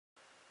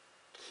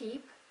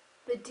keep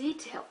the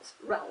details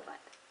relevant.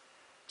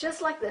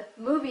 Just like the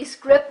movie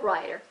script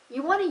writer,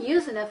 you want to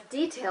use enough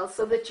details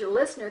so that your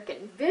listener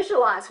can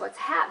visualize what's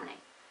happening,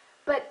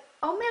 but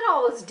omit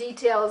all those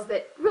details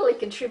that really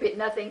contribute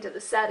nothing to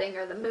the setting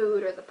or the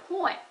mood or the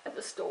point of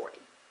the story.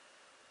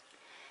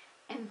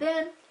 And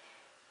then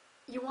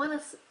you want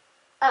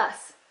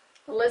us,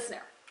 the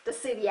listener, to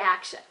see the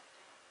action.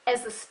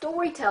 As the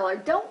storyteller,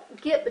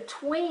 don't get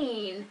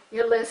between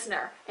your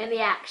listener and the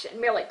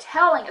action, merely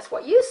telling us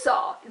what you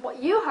saw and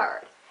what you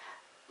heard.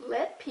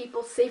 Let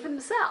people see for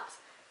themselves.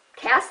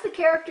 Cast the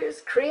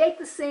characters, create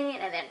the scene,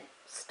 and then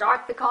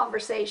start the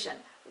conversation.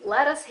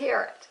 Let us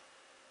hear it.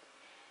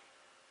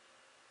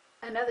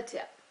 Another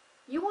tip,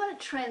 you want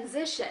to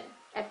transition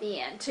at the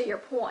end to your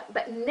point,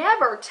 but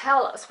never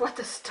tell us what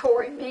the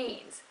story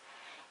means.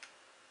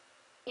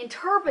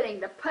 Interpreting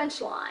the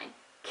punchline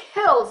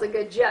kills a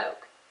good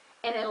joke,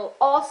 and it'll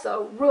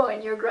also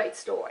ruin your great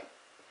story.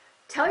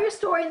 Tell your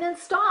story and then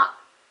stop,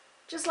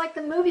 just like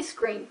the movie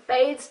screen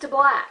fades to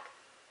black.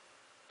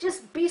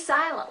 Just be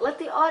silent. Let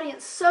the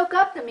audience soak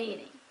up the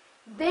meaning.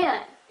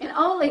 Then, and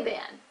only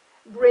then,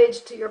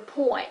 bridge to your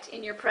point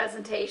in your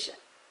presentation,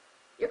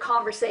 your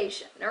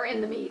conversation, or in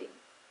the meeting.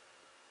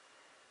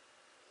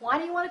 Why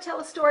do you want to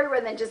tell a story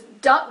rather than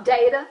just dump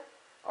data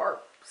or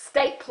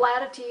state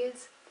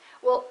platitudes?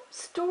 Well,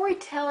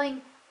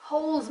 storytelling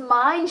holds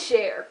mind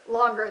share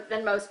longer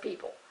than most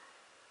people.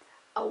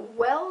 A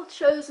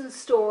well-chosen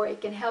story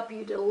can help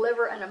you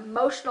deliver an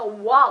emotional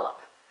wallop,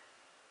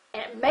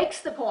 and it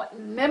makes the point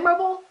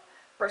memorable,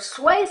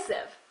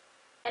 persuasive,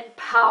 and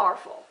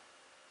powerful.